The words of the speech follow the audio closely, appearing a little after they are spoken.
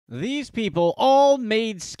These people all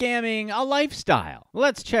made scamming a lifestyle.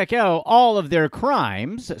 Let's check out all of their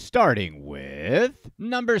crimes, starting with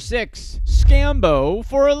number 6, Scambo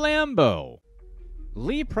for a Lambo.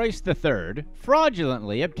 Lee Price III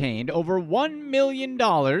fraudulently obtained over $1 million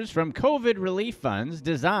from COVID relief funds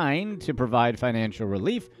designed to provide financial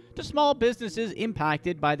relief to small businesses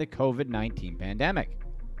impacted by the COVID-19 pandemic.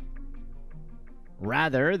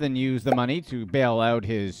 Rather than use the money to bail out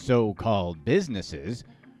his so-called businesses,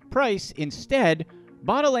 Price instead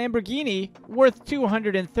bought a Lamborghini worth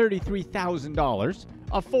 $233,000,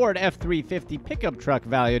 a Ford F-350 pickup truck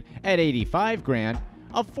valued at $85,000,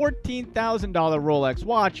 a $14,000 Rolex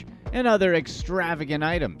watch, and other extravagant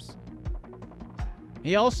items.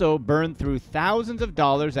 He also burned through thousands of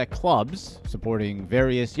dollars at clubs, supporting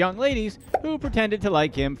various young ladies who pretended to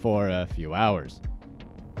like him for a few hours.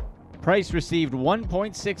 Price received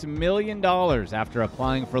 $1.6 million after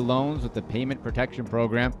applying for loans with the Payment Protection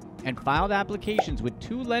Program and filed applications with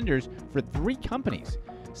 2 lenders for 3 companies,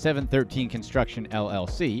 713 Construction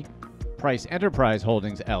LLC, Price Enterprise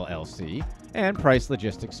Holdings LLC, and Price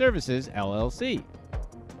Logistics Services LLC.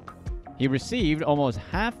 He received almost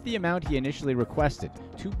half the amount he initially requested,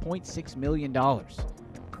 $2.6 million.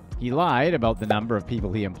 He lied about the number of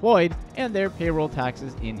people he employed and their payroll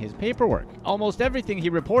taxes in his paperwork. Almost everything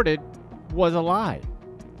he reported was a lie.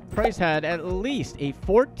 Price had at least a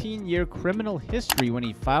 14-year criminal history when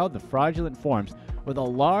he filed the fraudulent forms, with a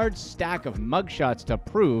large stack of mugshots to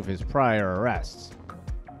prove his prior arrests.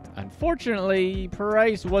 Unfortunately,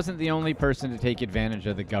 Price wasn't the only person to take advantage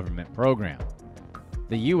of the government program.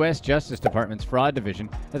 The U.S. Justice Department's Fraud Division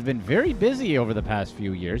has been very busy over the past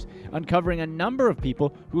few years, uncovering a number of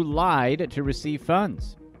people who lied to receive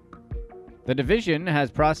funds. The division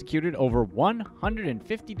has prosecuted over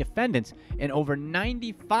 150 defendants in over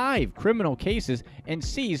 95 criminal cases and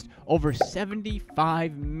seized over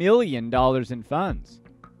 $75 million in funds.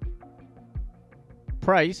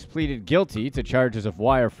 Price pleaded guilty to charges of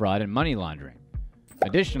wire fraud and money laundering.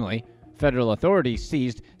 Additionally, federal authorities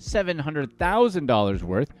seized $700,000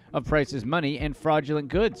 worth of Price's money and fraudulent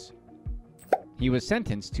goods. He was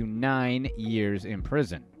sentenced to 9 years in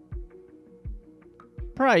prison.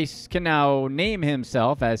 Price can now name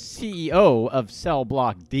himself as CEO of Cell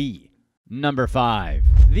Block D. Number 5.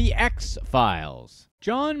 The X-Files.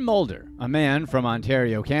 John Mulder, a man from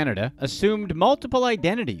Ontario, Canada, assumed multiple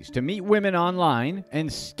identities to meet women online and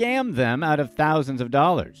scam them out of thousands of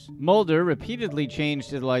dollars. Mulder repeatedly changed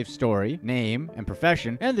his life story, name, and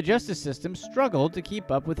profession, and the justice system struggled to keep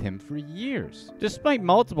up with him for years. Despite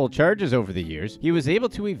multiple charges over the years, he was able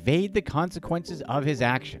to evade the consequences of his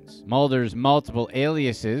actions. Mulder's multiple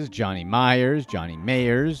aliases, Johnny Myers, Johnny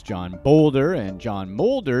Mayers, John Boulder, and John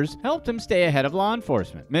Molders, helped him stay ahead of law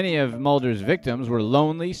enforcement. Many of Mulder's victims were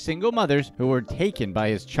lonely, single mothers who were taken by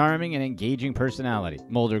his charming and engaging personality.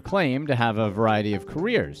 Mulder claimed to have a variety of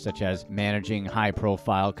careers, such as managing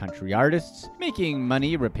high-profile country artists, making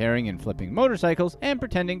money repairing and flipping motorcycles, and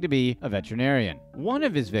pretending to be a veterinarian. One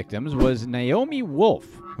of his victims was Naomi Wolf,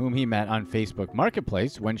 whom he met on Facebook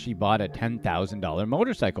Marketplace when she bought a $10,000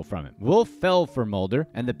 motorcycle from him. Wolf fell for Mulder,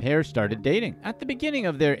 and the pair started dating. At the beginning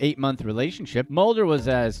of their 8-month relationship, Mulder was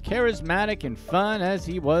as charismatic and fun as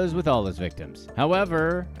he was with all his victims.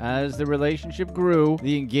 However, as the relationship grew,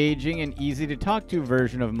 the engaging and easy-to-talk-to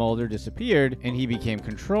version of Mulder disappeared, and he became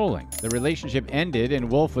controlling. The relationship ended, and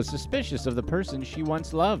Wolf was suspicious of the person she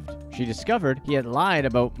once loved. She discovered he had lied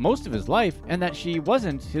about most of his life, and that she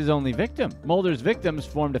wasn't his only victim. Mulder's victims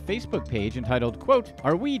formed a Facebook page entitled, quote,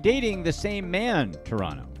 "Are We Dating the Same Man,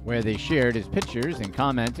 Toronto?" where they shared his pictures and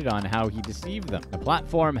commented on how he deceived them. The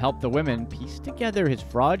platform helped the women piece together his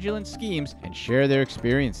fraudulent schemes and share their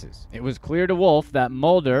experiences. It was clear to Wolf that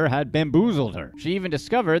Mulder had bamboozled her. She even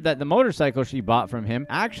discovered that the motorcycle she bought from him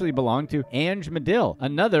actually belonged to Ange Medill,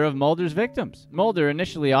 another of Mulder's victims. Mulder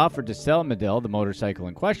initially offered to sell Medill the motorcycle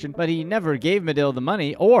in question, but he never gave Medill the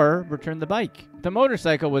money or returned the bike. The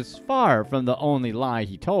motorcycle was far from the only lie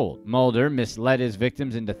he told. Mulder misled his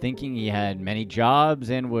victims into thinking he had many jobs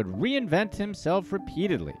and would reinvent himself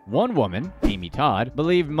repeatedly. One woman, Amy Todd,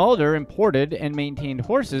 believed Mulder imported and maintained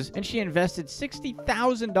horses, and she invested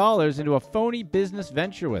 $60,000 into a phony business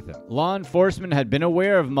venture with him. Law enforcement had been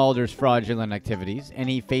aware of Mulder's fraudulent activities, and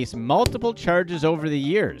he faced multiple charges over the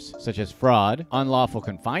years, such as fraud, unlawful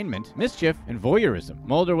confinement, mischief, and voyeurism.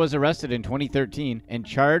 Mulder was arrested in 2013 and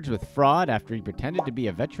charged with fraud after he pretended to be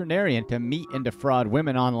a veterinarian to meet and defraud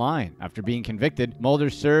women online. After being convicted, Mulder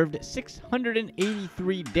served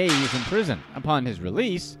 683 days in prison. Upon his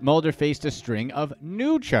release, Mulder faced a string of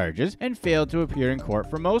new charges and failed to appear in court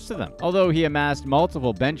for most of them. Although he amassed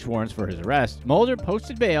multiple bench warrants for his arrest, Mulder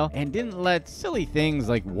posted bail and didn't let silly things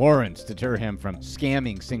like warrants deter him from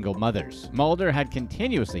scamming single mothers. Mulder had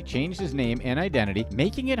continuously changed his name and identity,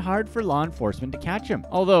 making it hard for law enforcement to catch him.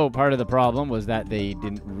 Although part of the problem was that they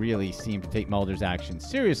didn't really seem to take Mulder's actions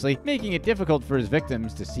seriously, making it difficult for his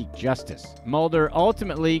victims to seek justice. Mulder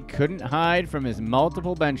ultimately couldn't hide from his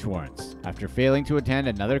multiple bench warrants. After failing to attend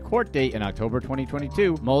another court date in October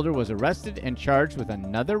 2022, Mulder was arrested and charged with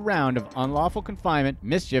another round of unlawful confinement,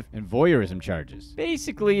 mischief, and voyeurism charges.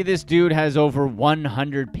 Basically, this dude has over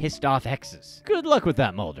 100 pissed off exes. Good luck with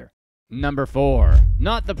that, Mulder. Number 4.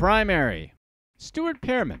 Not the primary. Stuart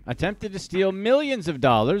Pearman attempted to steal millions of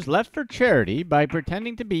dollars left for charity by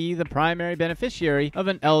pretending to be the primary beneficiary of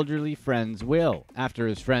an elderly friend's will. After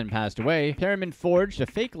his friend passed away, Pearman forged a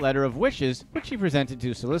fake letter of wishes, which he presented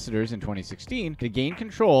to solicitors in 2016 to gain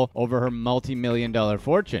control over her multi-million-dollar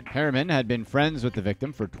fortune. Pearman had been friends with the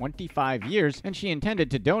victim for 25 years, and she intended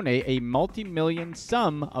to donate a multi-million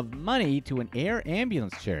sum of money to an air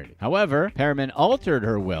ambulance charity. However, Pearman altered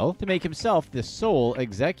her will to make himself the sole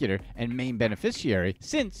executor and main beneficiary,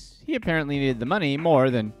 since he apparently needed the money more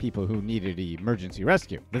than people who needed emergency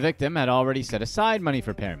rescue. The victim had already set aside money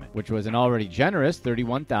for Pearman, which was an already generous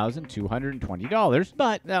 $31,220,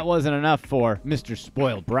 but that wasn't enough for Mr.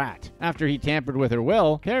 Spoiled Brat. After he tampered with her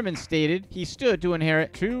will, Pearman stated he stood to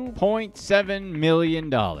inherit $2.7 million.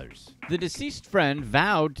 The deceased friend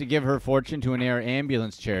vowed to give her fortune to an air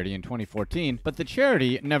ambulance charity in 2014, but the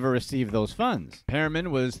charity never received those funds.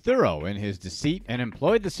 Pearman was thorough in his deceit and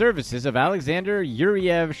employed the services of Alexander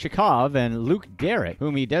Yuriev Shikov and Luke Darrett,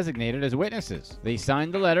 whom he designated as witnesses. They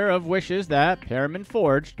signed the letter of wishes that Pearman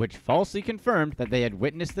forged, which falsely confirmed that they had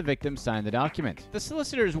witnessed the victim sign the document. The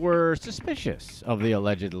solicitors were suspicious of the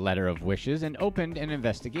alleged letter of wishes and opened an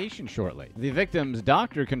investigation shortly. The victim's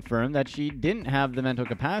doctor confirmed that she didn't have the mental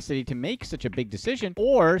capacity to make such a big decision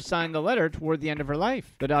or sign the letter toward the end of her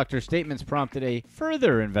life. The doctor's statements prompted a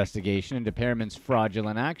further investigation into Pearman's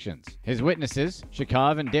fraudulent actions. His witnesses,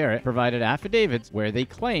 Shikov and Darrett, provided affidavits where they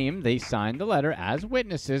claimed they signed the letter as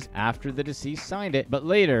witnesses after the deceased signed it, but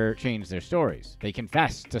later changed their stories. They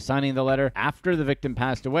confessed to signing the letter after the victim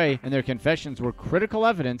passed away, and their confessions were critical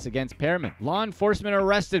evidence against Pearman. Law enforcement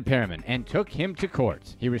arrested Pearman and took him to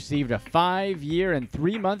court. He received a 5-year and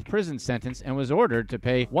 3-month prison sentence and was ordered to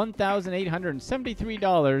pay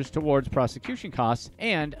 $1,873 towards prosecution costs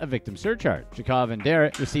and a victim surcharge. Shikov and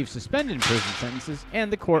Darrett received suspended prison sentences, and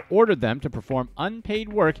the court ordered them to perform unpaid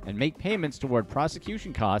work and make payments toward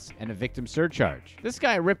prosecution costs and a victim surcharge. This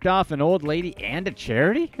guy ripped off an old lady and a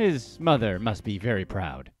charity? His mother must be very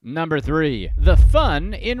proud. Number 3. The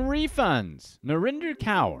fun in refunds. Narinder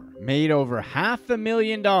Kaur made over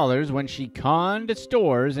 $500,000 when she conned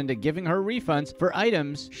stores into giving her refunds for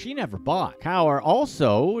items she never bought. Kaur,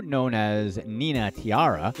 also known as Nina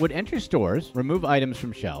Tiara, would enter stores, remove items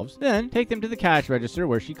from shelves, then take them to the cash register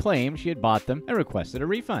where she claimed she had bought them and requested a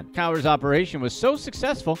refund. Kaur's operation was so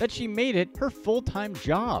successful that she made it her full-time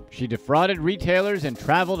job. She defrauded retailers and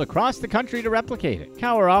traveled across the country to replicate it.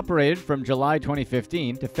 Kaur operated from July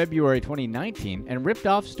 2015 to February 2019 and ripped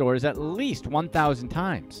off stores at least 1,000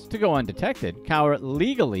 times. To go undetected, Kaur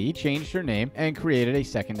legally changed her name and created a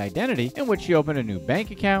second identity in which she opened a new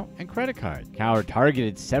bank account and credit card. Kaur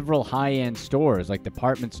targeted several high-end stores like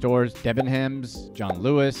department stores, Debenhams, John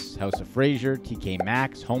Lewis, House of Fraser, TK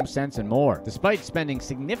Maxx, HomeSense, and more. Despite spending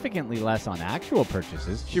significantly less on actual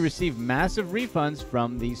purchases, she received massive refunds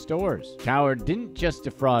from these stores. Kaur didn't just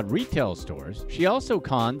defraud retail stores, she also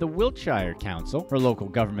conned the Wiltshire Council, her local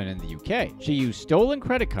government in the UK. She used stolen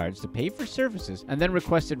credit cards to pay for services and then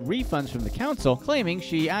requested refunds from the council, claiming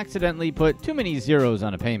she accidentally put too many zeros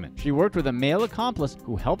on a payment. She worked with a male accomplice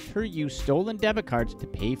who helped her use stolen debit cards to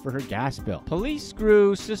pay for her gas bill. Police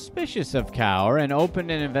grew suspicious of Kaur and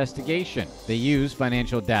opened an investigation. They used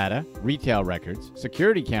financial data, retail records,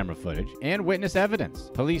 security camera footage, and witness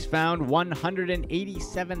evidence. Police found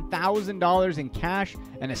 $187,000 in cash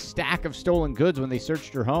and a stack of stolen goods when they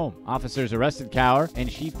searched her home. Officers arrested Kaur,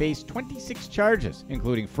 and she faced 26 charges,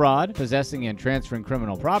 including fraud, possessing and transferring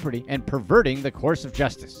criminal property, and perverting the course of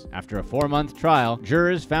justice. After a 4-month trial,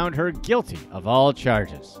 jurors found her guilty of all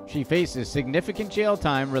charges. She faces significant jail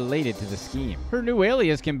time related to the scheme. Her new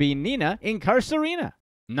alias can be Nina Incarcerina.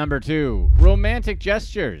 Number 2. Romantic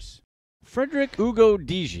gestures. Frederick Hugo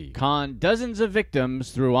Digi conned dozens of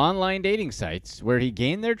victims through online dating sites where he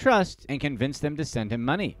gained their trust and convinced them to send him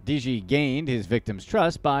money. Digi gained his victims'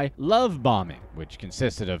 trust by love bombing, which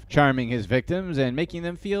consisted of charming his victims and making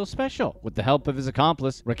them feel special. With the help of his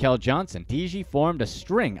accomplice, Raquel Johnson, Digi formed a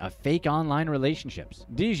string of fake online relationships.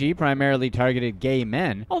 Digi primarily targeted gay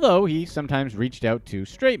men, although he sometimes reached out to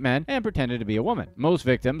straight men and pretended to be a woman. Most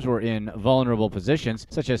victims were in vulnerable positions,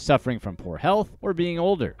 such as suffering from poor health or being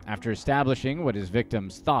older. After establishing what his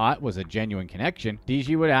victims thought was a genuine connection,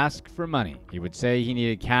 Digi would ask for money. He would say he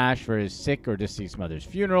needed cash for his sick or deceased mother's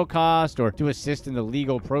funeral cost or to assist in the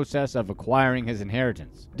legal process of acquiring his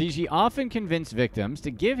inheritance. Digi often convinced victims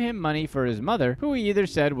to give him money for his mother, who he either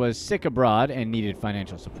said was sick abroad and needed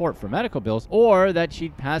financial support for medical bills, or that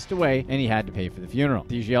she'd passed away and he had to pay for the funeral.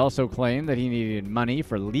 Digi also claimed that he needed money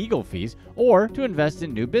for legal fees or to invest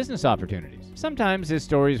in new business opportunities. Sometimes his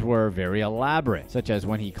stories were very elaborate, such as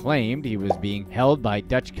when he claimed he was being held by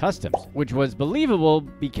Dutch customs, which was believable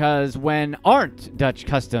because when aren't Dutch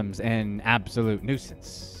customs an absolute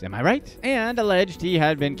nuisance? Am I right? And alleged he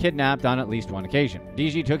had been kidnapped on at least one occasion.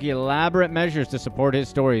 Digi took elaborate measures to support his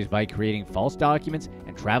stories by creating false documents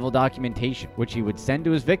and travel documentation, which he would send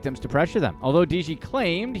to his victims to pressure them. Although Digi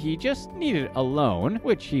claimed he just needed a loan,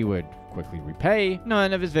 which he would quickly repay,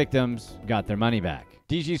 none of his victims got their money back.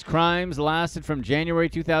 Digi's crimes lasted from January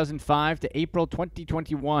 2005 to April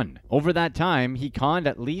 2021. Over that time, he conned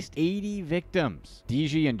at least 80 victims.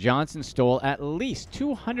 Digi and Johnson stole at least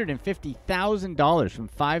 $250,000 from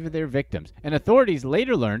 5 of their victims, and authorities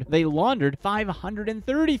later learned they laundered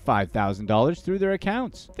 $535,000 through their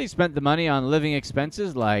accounts. They spent the money on living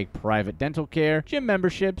expenses like private dental care, gym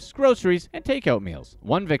memberships, groceries, and takeout meals.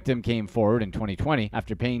 One victim came forward in 2020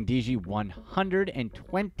 after paying Digi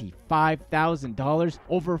 $125,000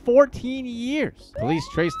 over 14 years. Police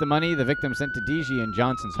traced the money the victim sent to Digi and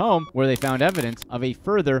Johnson's home, where they found evidence of a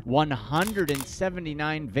further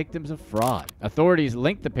 179 victims of fraud. Authorities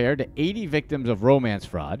linked the pair to 80 victims of romance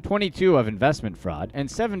fraud, 22 of investment fraud, and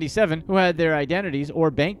 77 who had their identities or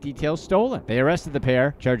bank details stolen. They arrested the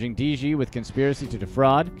pair, charging Digi with conspiracy to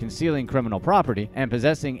defraud, concealing criminal property, and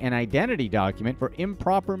possessing an identity document for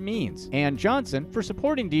improper means, and Johnson for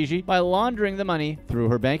supporting Digi by laundering the money through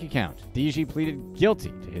her bank account. Digi pleaded guilty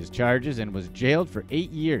to his charges and was jailed for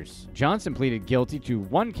 8 years. Johnson pleaded guilty to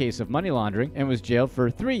 1 case of money laundering and was jailed for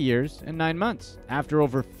 3 years and 9 months. After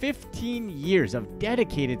over 15 years of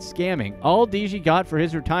dedicated scamming, all Digi got for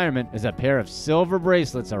his retirement is a pair of silver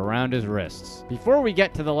bracelets around his wrists. Before we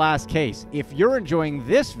get to the last case, if you're enjoying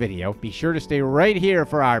this video, be sure to stay right here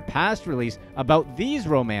for our past release about these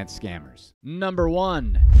romance scammers. Number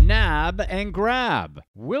 1. Nab and grab.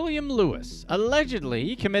 William Lewis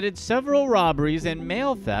allegedly committed several robberies and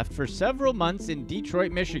mail theft for several months in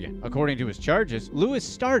Detroit, Michigan. According to his charges, Lewis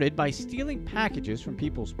started by stealing packages from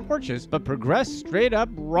people's porches, but progressed straight up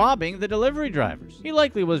robbing the delivery drivers. He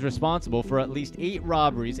likely was responsible for at least 8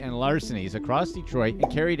 robberies and larcenies across Detroit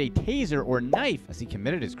and carried a taser or knife as he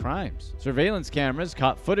committed his crimes. Surveillance cameras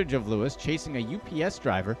caught footage of Lewis chasing a UPS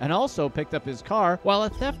driver and also picked up his car while a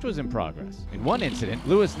theft was in progress. In one incident,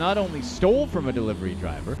 Lewis not only stole from a delivery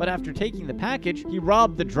driver, but after taking the package, he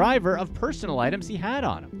robbed the driver of personal items he had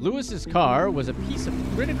on him. Lewis's car was a piece of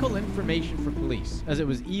critical information for police, as it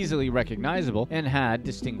was easily recognizable and had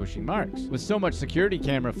distinguishing marks. With so much security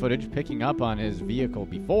camera footage picking up on his vehicle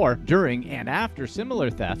before, during, and after similar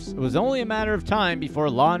thefts, it was only a matter of time before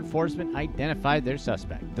law enforcement identified their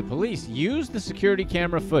suspect. The police used the security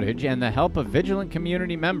camera footage and the help of vigilant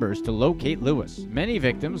community members to locate Lewis. Many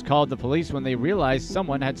victims called the police when they realized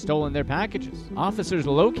someone had stolen their packages. Officers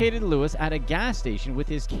located Lewis at a gas station with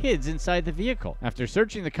his kids inside the vehicle. After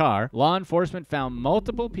searching the car, law enforcement found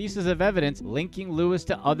multiple pieces of evidence linking Lewis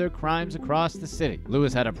to other crimes across the city.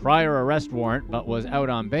 Lewis had a prior arrest warrant but was out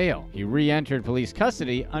on bail. He re-entered police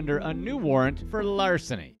custody under a new warrant for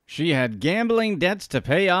larceny. She had gambling debts to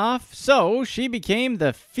pay off, so she became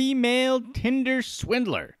the female Tinder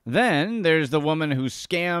swindler. Then there's the woman who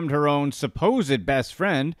scammed her own supposed best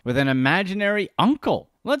friend with an imaginary uncle.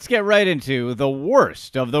 Let's get right into the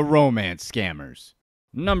worst of the romance scammers.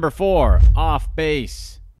 Number 4. Off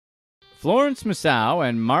base. Florence Musau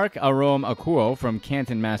and Mark Arom Akuo from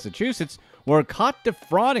Canton, Massachusetts were caught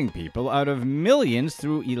defrauding people out of millions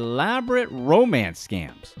through elaborate romance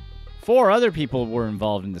scams. 4 other people were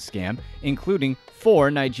involved in the scam, including 4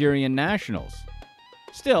 Nigerian nationals.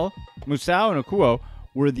 Still, Musau and Akuo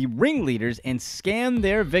were the ringleaders and scammed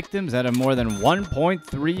their victims out of more than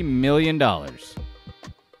 $1.3 million.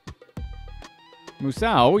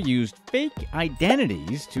 Musau used fake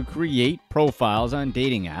identities to create profiles on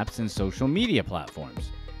dating apps and social media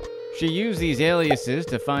platforms. She used these aliases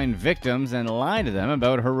to find victims and lie to them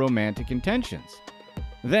about her romantic intentions.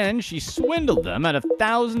 Then she swindled them out of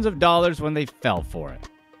thousands of dollars when they fell for it.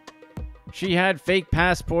 She had fake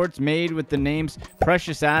passports made with the names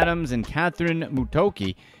Precious Adams and Catherine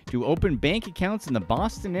Mutoki to open bank accounts in the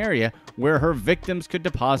Boston area where her victims could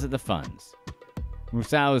deposit the funds.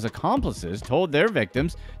 Moussao's accomplices told their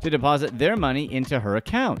victims to deposit their money into her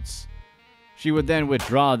accounts. She would then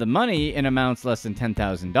withdraw the money in amounts less than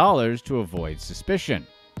 $10,000 to avoid suspicion.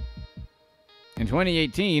 In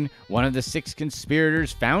 2018, one of the 6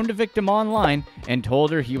 conspirators found a victim online and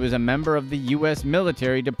told her he was a member of the U.S.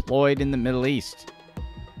 military deployed in the Middle East.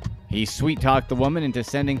 He sweet-talked the woman into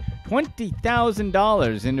sending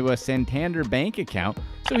 $20,000 into a Santander bank account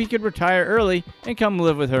so he could retire early and come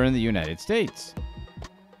live with her in the United States.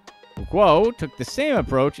 Guo took the same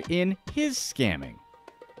approach in his scamming.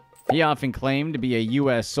 He often claimed to be a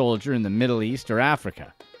U.S. soldier in the Middle East or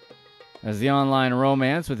Africa. As the online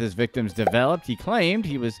romance with his victims developed, he claimed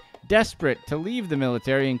he was desperate to leave the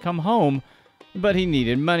military and come home, but he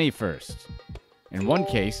needed money first. In one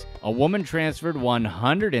case, a woman transferred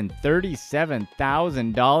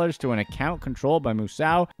 $137,000 to an account controlled by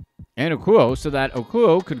Moussao and Okuo so that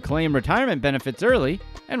Okuo could claim retirement benefits early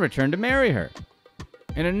and return to marry her.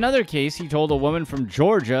 In another case, he told a woman from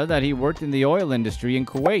Georgia that he worked in the oil industry in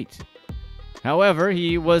Kuwait. However,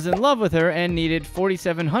 he was in love with her and needed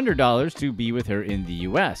 $4,700 to be with her in the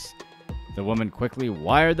U.S. The woman quickly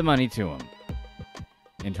wired the money to him.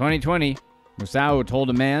 In 2020, Moussao told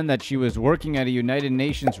a man that she was working at a United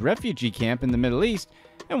Nations refugee camp in the Middle East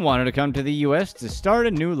and wanted to come to the U.S. to start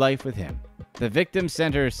a new life with him. The victim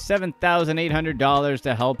sent her $7,800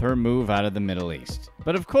 to help her move out of the Middle East.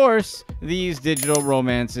 But of course, these digital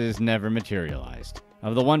romances never materialized.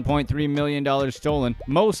 Of the $1.3 million stolen,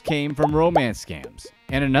 most came from romance scams,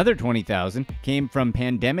 and another $20,000 came from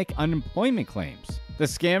pandemic unemployment claims. The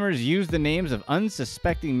scammers used the names of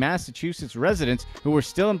unsuspecting Massachusetts residents who were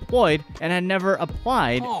still employed and had never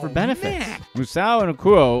applied for benefits. Moussao and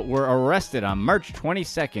Okuo were arrested on March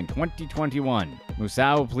 22, 2021.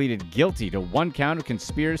 Moussao pleaded guilty to 1 count of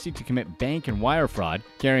conspiracy to commit bank and wire fraud,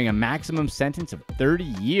 carrying a maximum sentence of 30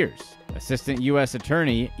 years. Assistant U.S.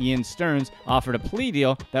 Attorney Ian Stearns offered a plea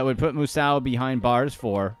deal that would put Moussao behind bars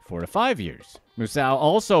for 4 to 5 years. Moussao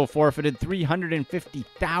also forfeited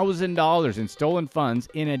 $350,000 in stolen funds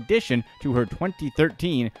in addition to her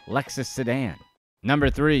 2013 Lexus sedan. Number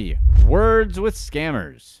 3. Words with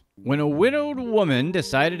scammers. When a widowed woman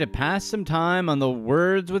decided to pass some time on the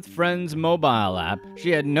Words with Friends mobile app,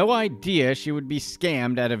 she had no idea she would be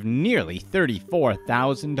scammed out of nearly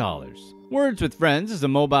 $34,000. Words with Friends is a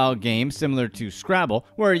mobile game similar to Scrabble,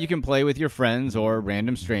 where you can play with your friends or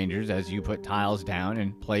random strangers as you put tiles down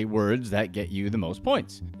and play words that get you the most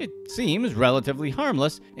points. It seems relatively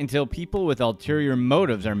harmless until people with ulterior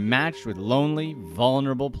motives are matched with lonely,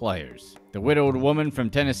 vulnerable players. The widowed woman from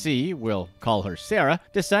Tennessee, we'll call her Sarah,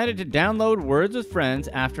 decided to download Words with Friends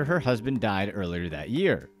after her husband died earlier that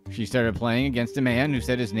year. She started playing against a man who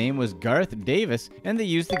said his name was Garth Davis, and they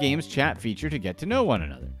used the game's chat feature to get to know one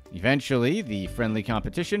another. Eventually, the friendly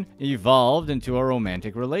competition evolved into a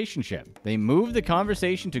romantic relationship. They moved the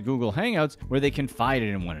conversation to Google Hangouts, where they confided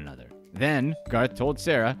in one another. Then, Garth told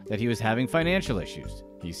Sarah that he was having financial issues.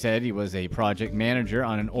 He said he was a project manager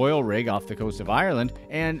on an oil rig off the coast of Ireland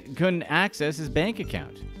and couldn't access his bank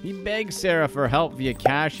account. He begged Sarah for help via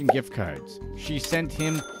cash and gift cards. She sent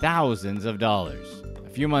him thousands of dollars. A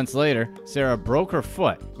few months later, Sarah broke her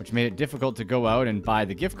foot, which made it difficult to go out and buy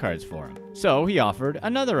the gift cards for him. So he offered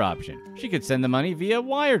another option. She could send the money via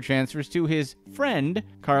wire transfers to his friend,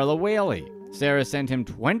 Carla Whaley. Sarah sent him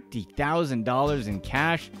 $20,000 in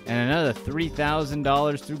cash and another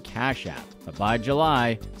 $3,000 through Cash App. But by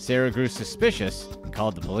July, Sarah grew suspicious and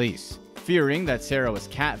called the police. Fearing that Sarah was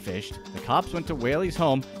catfished, the cops went to Whaley's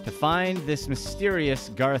home to find this mysterious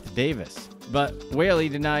Garth Davis. But Whaley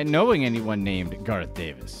denied knowing anyone named Garth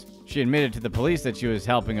Davis. She admitted to the police that she was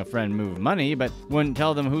helping a friend move money, but wouldn't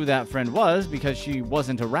tell them who that friend was because she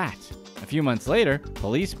wasn't a rat. A few months later,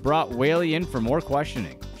 police brought Whaley in for more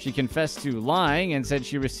questioning. She confessed to lying and said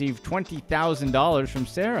she received $20,000 from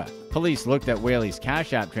Sarah. Police looked at Whaley's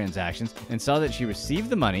Cash App transactions and saw that she received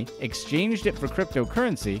the money, exchanged it for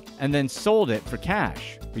cryptocurrency, and then sold it for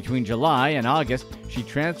cash. Between July and August, she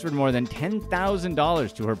transferred more than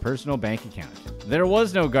 $10,000 to her personal bank account. There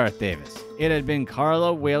was no Garth Davis. It had been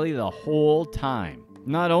Carla Whaley the whole time.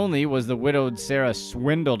 Not only was the widowed Sarah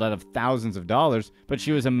swindled out of thousands of dollars, but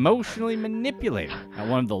she was emotionally manipulated at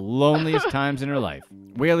one of the loneliest times in her life.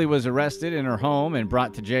 Whaley was arrested in her home and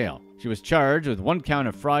brought to jail. She was charged with 1 count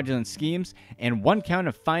of fraudulent schemes and 1 count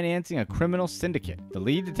of financing a criminal syndicate. The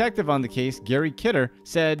lead detective on the case, Gary Kidder,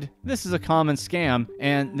 said, "This is a common scam,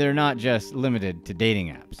 and they're not just limited to dating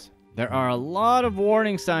apps." There are a lot of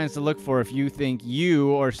warning signs to look for if you think you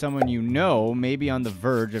or someone you know may be on the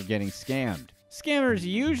verge of getting scammed. Scammers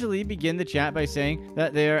usually begin the chat by saying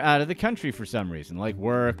that they are out of the country for some reason, like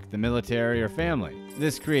work, the military, or family.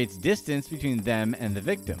 This creates distance between them and the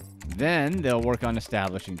victim. Then they'll work on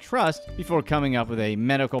establishing trust before coming up with a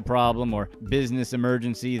medical problem or business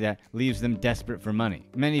emergency that leaves them desperate for money.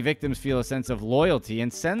 Many victims feel a sense of loyalty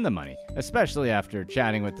and send the money, especially after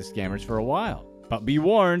chatting with the scammers for a while. But be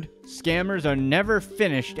warned, scammers are never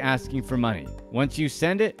finished asking for money. Once you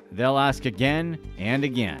send it, they'll ask again and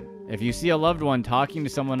again. If you see a loved one talking to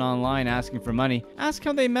someone online asking for money, ask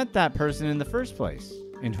how they met that person in the first place.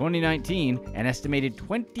 In 2019, an estimated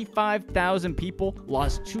 25,000 people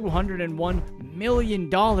lost $201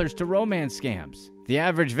 million to romance scams. The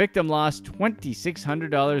average victim lost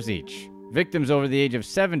 $2,600 each. Victims over the age of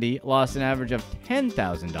 70 lost an average of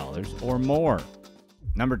 $10,000 or more.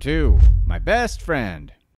 Number 2, my best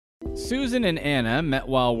friend. Susan and Anna met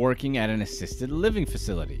while working at an assisted living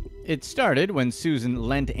facility. It started when Susan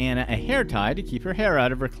lent Anna a hair tie to keep her hair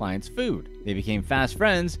out of her client's food. They became fast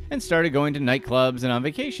friends and started going to nightclubs and on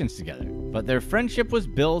vacations together. But their friendship was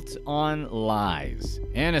built on lies.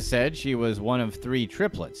 Anna said she was one of 3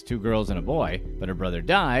 triplets, 2 girls and a boy, but her brother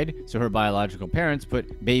died, so her biological parents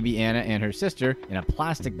put baby Anna and her sister in a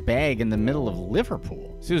plastic bag in the middle of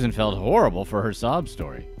Liverpool. Susan felt horrible for her sob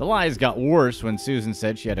story. The lies got worse when Susan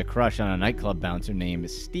said she had a crush on a nightclub bouncer named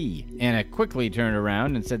Steve. Anna quickly turned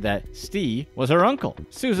around and said that Steve was her uncle.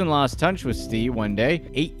 Susan lost touch with Steve one day,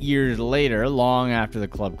 8 years later, long after the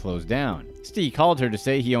club closed down. Steve called her to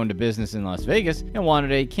say he owned a business in Las Vegas and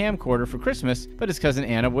wanted a camcorder for Christmas, but his cousin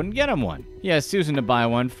Anna wouldn't get him one. He asked Susan to buy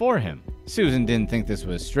one for him. Susan didn't think this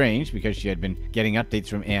was strange because she had been getting updates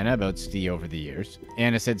from Anna about Steve over the years.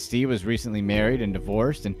 Anna said Steve was recently married and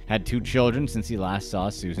divorced and had 2 children since he last saw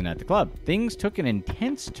Susan at the club. Things took an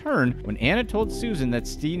intense turn when Anna told Susan that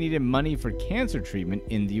Steve needed money for cancer treatment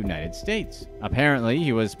in the United States. Apparently,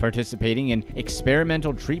 he was participating in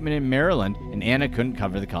experimental treatment in Maryland, and Anna couldn't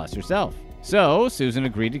cover the cost herself. So, Susan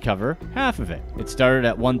agreed to cover half of it. It started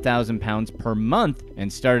at £1,000 per month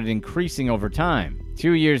and started increasing over time.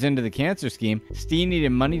 2 years into the cancer scheme, Steve needed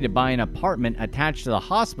money to buy an apartment attached to the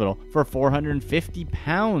hospital for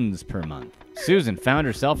 £450 per month. Susan found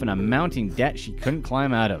herself in a mounting debt she couldn't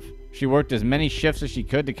climb out of. She worked as many shifts as she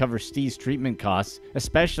could to cover Steve's treatment costs,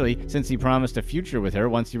 especially since he promised a future with her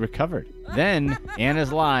once he recovered. Then,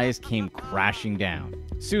 Anna's lies came crashing down.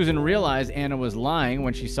 Susan realized Anna was lying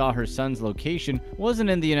when she saw her son's location wasn't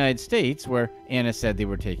in the United States, where Anna said they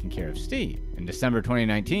were taking care of Steve. In December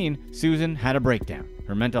 2019, Susan had a breakdown.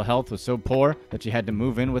 Her mental health was so poor that she had to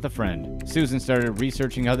move in with a friend. Susan started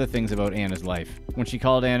researching other things about Anna's life. When she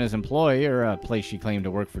called Anna's employer, a place she claimed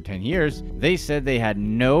to work for 10 years, they said they had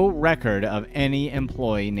no record of any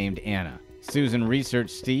employee named Anna. Susan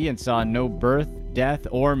researched Steve and saw no birth, death,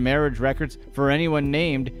 or marriage records for anyone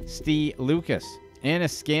named Steve Lucas. Anna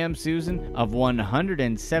scammed Susan of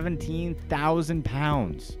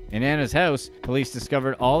 £117,000. In Anna's house, police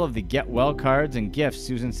discovered all of the get-well cards and gifts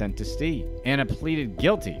Susan sent to Steve. Anna pleaded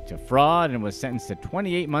guilty to fraud and was sentenced to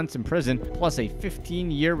 28 months in prison plus a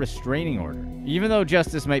 15-year restraining order. Even though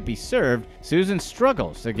justice might be served, Susan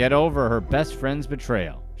struggles to get over her best friend's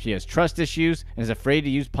betrayal. She has trust issues and is afraid to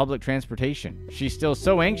use public transportation. She's still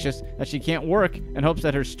so anxious that she can't work and hopes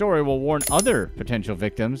that her story will warn other potential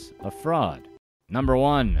victims of fraud. Number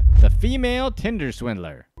 1. The female Tinder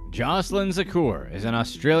swindler. Jocelyn Zakur is an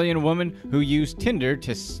Australian woman who used Tinder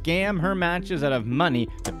to scam her matches out of money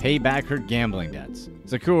to pay back her gambling debts.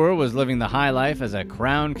 Zakur was living the high life as a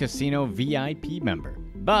Crown Casino VIP member,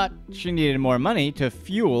 but she needed more money to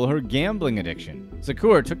fuel her gambling addiction.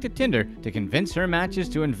 Zakur took to Tinder to convince her matches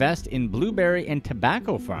to invest in blueberry and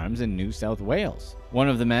tobacco farms in New South Wales. One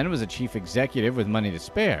of the men was a chief executive with money to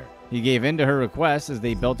spare. He gave in to her requests as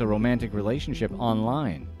they built a romantic relationship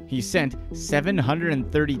online. He sent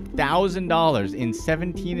 $730,000 in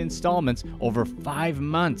 17 installments over 5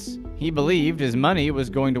 months. He believed his money was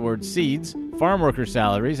going towards seeds, farm worker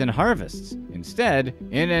salaries, and harvests. In Instead,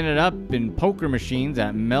 it ended up in poker machines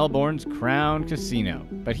at Melbourne's Crown Casino.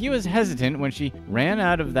 But he was hesitant when she ran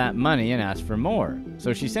out of that money and asked for more.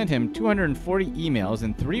 So she sent him 240 emails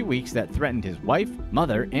in 3 weeks that threatened his wife,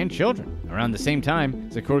 mother, and children. Around the same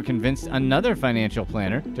time, Zakur convinced another financial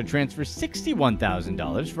planner to transfer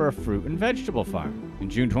 $61,000 for a fruit and vegetable farm. In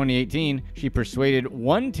June 2018, she persuaded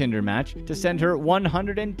one Tinder match to send her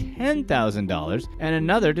 $110,000 and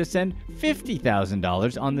another to send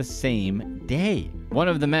 $50,000 on the same day. One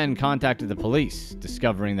of the men contacted the police,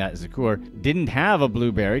 discovering that Zakur didn't have a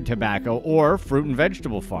blueberry, tobacco, or fruit and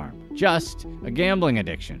vegetable farm, just a gambling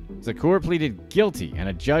addiction. Zakur pleaded guilty, and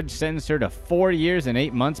a judge sentenced her to 4 years and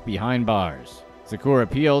 8 months behind bars. Zakur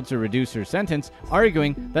appealed to reduce her sentence,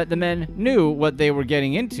 arguing that the men knew what they were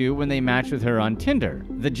getting into when they matched with her on Tinder.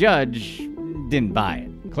 The judge didn't buy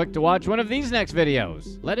it. Click to watch one of these next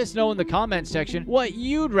videos. Let us know in the comments section what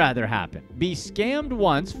you'd rather happen. Be scammed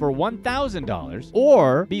once for $1,000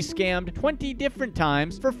 or be scammed 20 different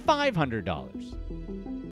times for $500.